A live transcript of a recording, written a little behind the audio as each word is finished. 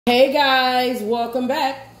Hey guys, welcome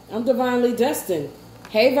back. I'm Divinely Destined.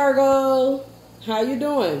 Hey Virgo, how you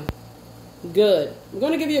doing? Good. I'm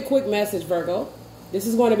going to give you a quick message, Virgo. This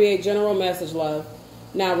is going to be a general message, love.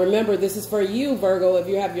 Now remember, this is for you, Virgo, if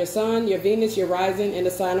you have your sun, your Venus, your rising, and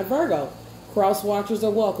the sign of Virgo. Cross watchers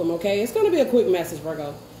are welcome, okay? It's going to be a quick message,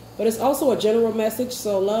 Virgo. But it's also a general message,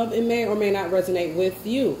 so love, it may or may not resonate with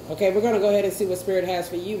you. Okay, we're going to go ahead and see what Spirit has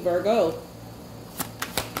for you, Virgo.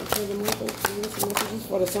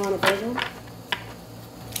 For the sign of Virgo.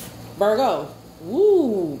 Virgo.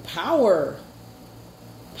 Woo, power.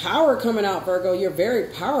 Power coming out, Virgo. You're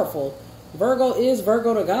very powerful. Virgo is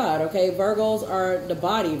Virgo to God, okay? Virgos are the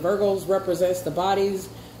body. Virgos represents the bodies.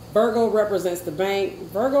 Virgo represents the bank.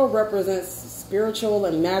 Virgo represents spiritual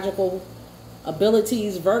and magical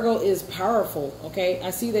abilities. Virgo is powerful, okay?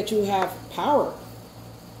 I see that you have power.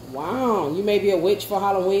 Wow. You may be a witch for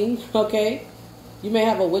Halloween, okay? You may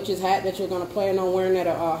have a witch's hat that you're going to plan on wearing at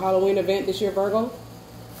a Halloween event this year, Virgo.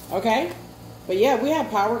 Okay? But yeah, we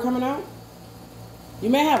have power coming out.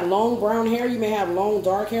 You may have long brown hair. You may have long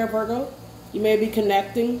dark hair, Virgo. You may be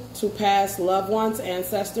connecting to past loved ones,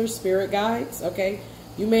 ancestors, spirit guides. Okay?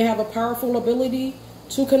 You may have a powerful ability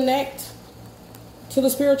to connect to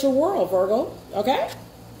the spiritual world, Virgo. Okay?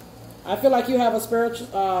 I feel like you have a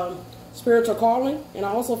spiritual calling. And I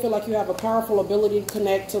also feel like you have a powerful ability to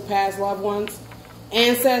connect to past loved ones,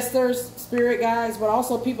 ancestors, spirit guides, but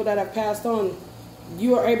also people that have passed on.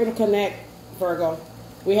 You are able to connect, Virgo.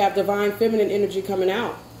 We have divine feminine energy coming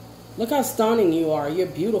out. Look how stunning you are. You're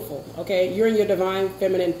beautiful, okay? You're in your divine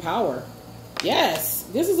feminine power. Yes,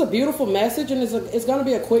 this is a beautiful message, and it's going to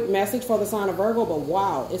be a quick message for the sign of Virgo, but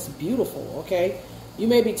wow, it's beautiful, okay? You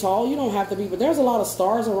may be tall. You don't have to be, but there's a lot of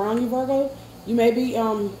stars around you, Virgo. You may be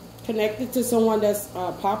connected to someone that's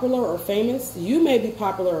popular or famous. You may be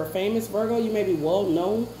popular or famous, Virgo. You may be well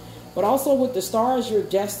known. But also with the stars, you're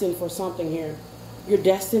destined for something here. You're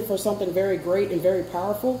destined for something very great and very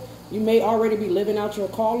powerful. You may already be living out your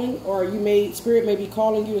calling, or Spirit may be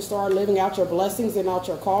calling you to start living out your blessings and out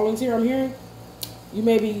your callings here, I'm hearing.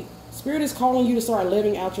 Spirit is calling you to start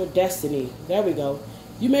living out your destiny. There we go.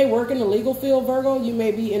 You may work in the legal field, Virgo. You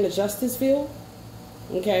may be in the justice field.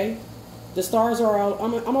 Okay. The stars are all,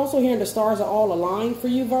 I'm also hearing the stars are all aligned for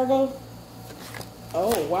you, Virgo.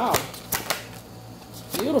 Oh, wow.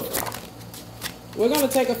 Beautiful. We're going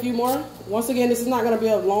to take a few more. Once again, this is not going to be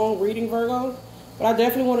a long reading, Virgo. But I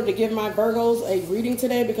definitely wanted to give my Virgos a reading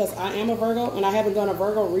today because I am a Virgo and I haven't done a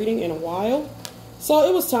Virgo reading in a while. So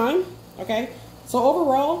it was time, okay? So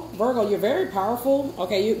overall, Virgo, you're very powerful.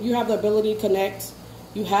 Okay, you have the ability to connect.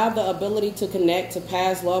 You have the ability to connect to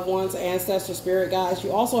past loved ones, ancestors, spirit guides.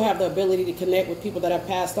 You also have the ability to connect with people that have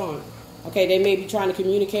passed on. Okay, they may be trying to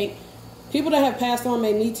communicate. People that have passed on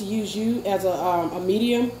may need to use you as a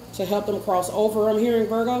medium to help them cross over. I'm hearing,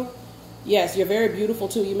 Virgo. Yes, you're very beautiful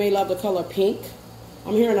too. You may love the color pink.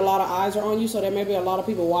 I'm hearing a lot of eyes are on you, so there may be a lot of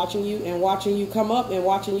people watching you and watching you come up and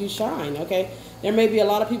watching you shine. Okay, there may be a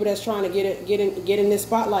lot of people that's trying to get in this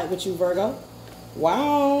spotlight with you, Virgo.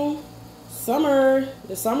 Wow.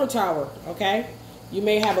 The summer tower, okay? You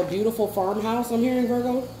may have a beautiful farmhouse, I'm hearing,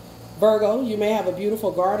 Virgo. Virgo, you may have a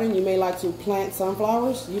beautiful garden. You may like to plant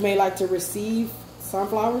sunflowers. You may like to receive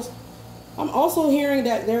sunflowers. I'm also hearing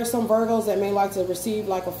that there are some Virgos that may like to receive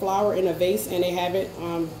like a flower in a vase and they have it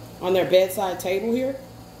on their bedside table here.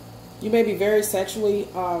 You may be very sexually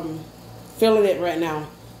feeling it right now.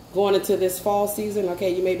 Going into this fall season,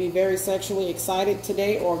 okay? You may be very sexually excited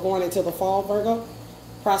today or going into the fall, Virgo.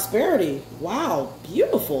 Prosperity. Wow,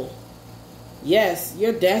 beautiful. Yes,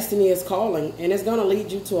 your destiny is calling, and it's going to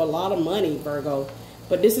lead you to a lot of money, Virgo.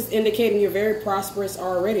 But this is indicating you're very prosperous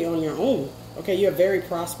already on your own. Okay, you're a very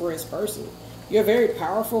prosperous person. You're a very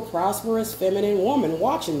powerful, prosperous, feminine woman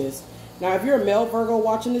watching this. Now, if you're a male Virgo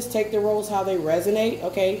watching this, take the roles how they resonate,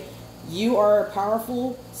 okay? You are a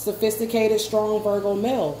powerful, sophisticated, strong Virgo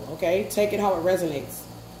male, okay? Take it how it resonates.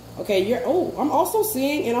 Okay, I'm also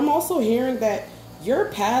seeing, and I'm also hearing that your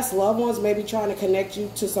past loved ones may be trying to connect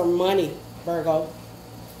you to some money, Virgo.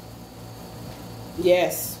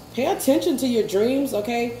 Yes. Pay attention to your dreams,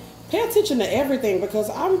 okay? Pay attention to everything because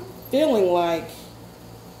I'm feeling like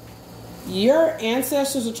your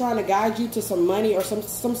ancestors are trying to guide you to some money or some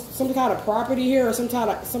kind of property here or some type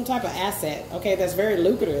of asset, okay, that's very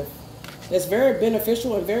lucrative. That's very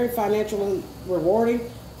beneficial and very financially rewarding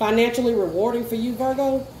for you,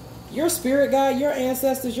 Virgo. Your spirit guide, your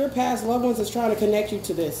ancestors, your past loved ones is trying to connect you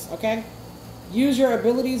to this, okay? Use your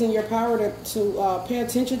abilities and your power to pay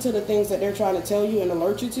attention to the things that they're trying to tell you and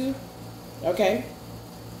alert you to, okay?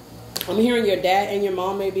 I'm hearing your dad and your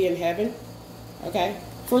mom may be in heaven, okay?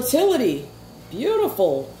 Fertility,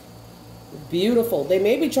 beautiful. Beautiful. They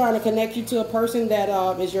may be trying to connect you to a person that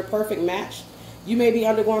is your perfect match. You may be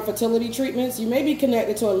undergoing fertility treatments. You may be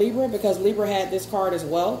connected to a Libra because Libra had this card as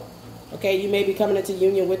well. Okay, you may be coming into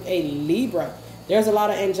union with a Libra. There's a lot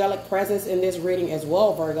of angelic presence in this reading as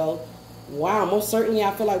well, Virgo. Wow, most certainly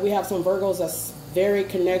I feel like we have some Virgos that's very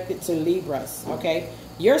connected to Libras, okay?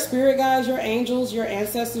 Your spirit guides, your angels, your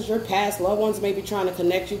ancestors, your past loved ones may be trying to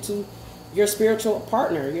connect you to your spiritual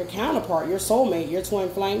partner, your counterpart, your soulmate, your twin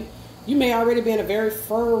flame. You may already be in a very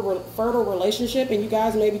fertile relationship, and you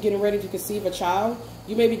guys may be getting ready to conceive a child.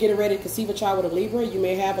 You may be getting ready to conceive a child with a Libra. You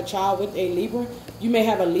may have a child with a Libra. You may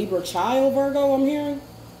have a Libra child, Virgo, I'm hearing.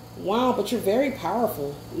 Wow, but you're very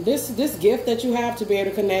powerful. This gift that you have to be able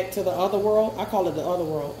to connect to the other world, I call it the other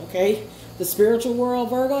world, okay? The spiritual world,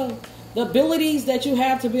 Virgo. The abilities that you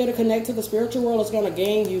have to be able to connect to the spiritual world is going to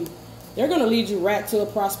gain you. They're going to lead you right to a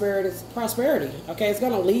prosperity, okay? It's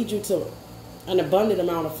going to lead you to an abundant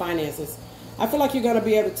amount of finances. I feel like you're going to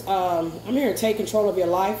be able to, I'm here to take control of your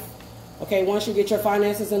life, okay, once you get your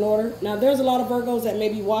finances in order. Now, there's a lot of Virgos that may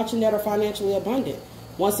be watching that are financially abundant.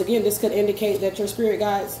 Once again, this could indicate that your spirit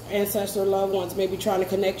guides, ancestor, loved ones may be trying to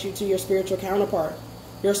connect you to your spiritual counterpart,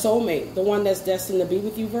 your soulmate, the one that's destined to be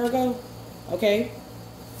with you, Virgo, okay?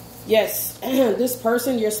 Yes, this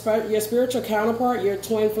person, your spiritual counterpart, your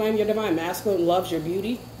twin flame, your divine masculine loves your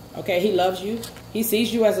beauty. Okay, he loves you. He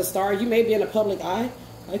sees you as a star. You may be in the public eye.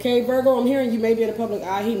 Okay, Virgo, I'm hearing you may be in the public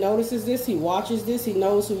eye. He notices this. He watches this. He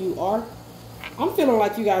knows who you are. I'm feeling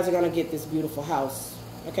like you guys are going to get this beautiful house.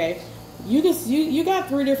 Okay, you got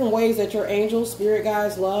 3 different ways that your angels, spirit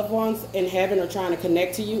guides, loved ones in heaven are trying to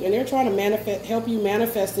connect to you. And they're trying to help you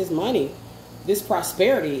manifest this money, this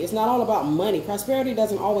prosperity. It's not all about money. Prosperity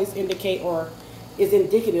doesn't always indicate or is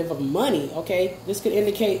indicative of money. Okay, this could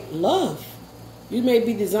indicate love. You may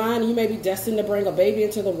be designed, you may be destined to bring a baby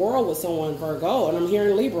into the world with someone, Virgo. And I'm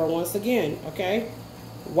hearing Libra once again, okay?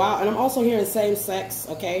 Wow, and I'm also hearing same sex,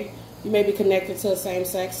 okay? You may be connected to a same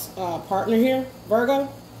sex partner here,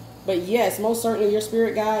 Virgo. But yes, most certainly your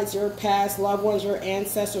spirit guides, your past loved ones, your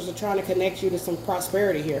ancestors are trying to connect you to some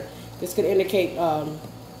prosperity here. This could indicate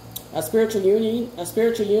a spiritual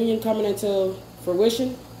union coming into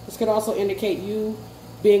fruition. This could also indicate you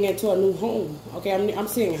being into a new home, okay? I'm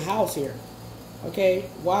seeing a house here. Okay,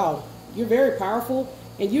 wow, you're very powerful,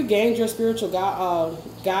 and you gained your spiritual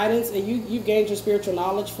guidance, and you gained your spiritual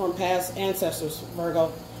knowledge from past ancestors,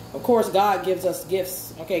 Virgo. Of course, God gives us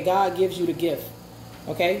gifts, okay? God gives you the gift,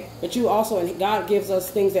 okay? But you also, God gives us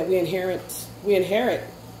things that we inherit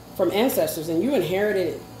from ancestors, and you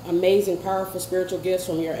inherited amazing, powerful spiritual gifts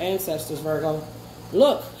from your ancestors, Virgo.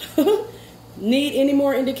 Look, need any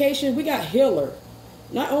more indication? We got healer.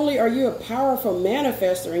 Not only are you a powerful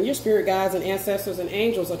manifester, and your spirit guides and ancestors and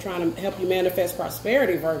angels are trying to help you manifest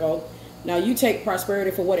prosperity, Virgo. Now, you take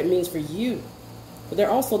prosperity for what it means for you. But they're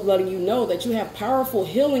also letting you know that you have powerful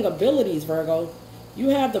healing abilities, Virgo. You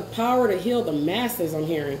have the power to heal the masses, I'm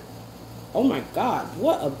hearing. Oh my God,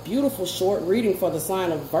 what a beautiful short reading for the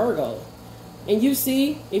sign of Virgo. And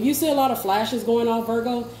if you see a lot of flashes going on,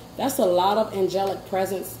 Virgo, that's a lot of angelic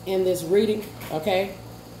presence in this reading, okay?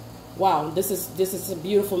 Wow, this is some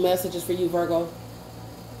beautiful messages for you, Virgo.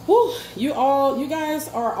 Whew, you guys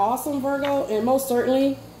are awesome, Virgo, and most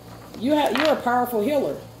certainly you're a powerful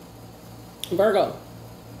healer. Virgo,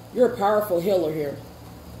 you're a powerful healer here.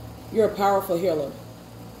 You're a powerful healer.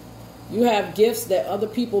 You have gifts that other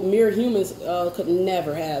people, mere humans, could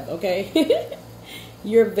never have, okay?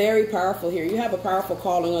 You're very powerful here. You have a powerful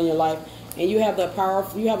calling on your life, and you have a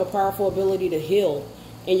powerful ability to heal.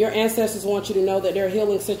 And your ancestors want you to know that there are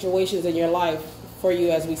healing situations in your life for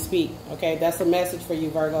you as we speak. Okay, that's a message for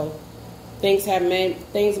you, Virgo. Things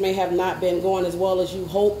may have not been going as well as you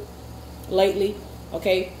hope lately.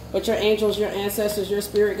 Okay, but your angels, your ancestors, your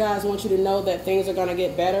spirit guides want you to know that things are going to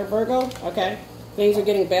get better, Virgo. Okay, things are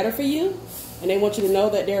getting better for you, and they want you to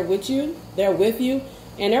know that they're with you. They're with you,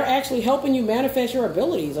 and they're actually helping you manifest your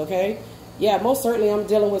abilities. Okay, yeah, most certainly I'm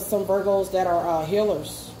dealing with some Virgos that are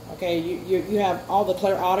healers. Okay, you have all the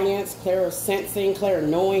clairaudience, clairsensing,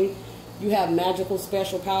 clairknowing. You have magical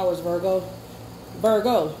special powers, Virgo.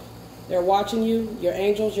 Virgo, they're watching you, your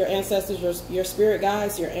angels, your ancestors, your spirit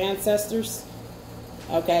guides, your ancestors.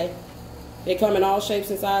 Okay, they come in all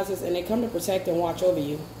shapes and sizes, and they come to protect and watch over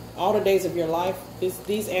you. All the days of your life,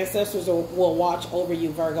 these ancestors will watch over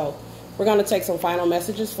you, Virgo. We're going to take some final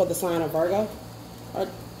messages for the sign of Virgo.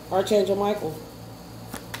 Archangel Michael.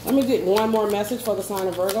 Let me get one more message for the sign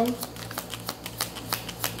of Virgo.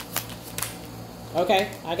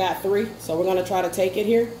 Okay, I got 3, so we're going to try to take it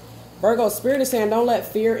here. Virgo, Spirit is saying don't let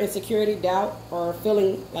fear, insecurity, doubt, or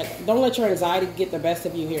feeling like, don't let your anxiety get the best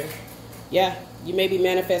of you here. Yeah, you may be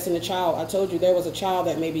manifesting a child. I told you there was a child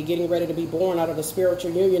that may be getting ready to be born out of the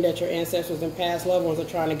spiritual union that your ancestors and past loved ones are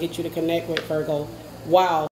trying to get you to connect with, Virgo. Wow.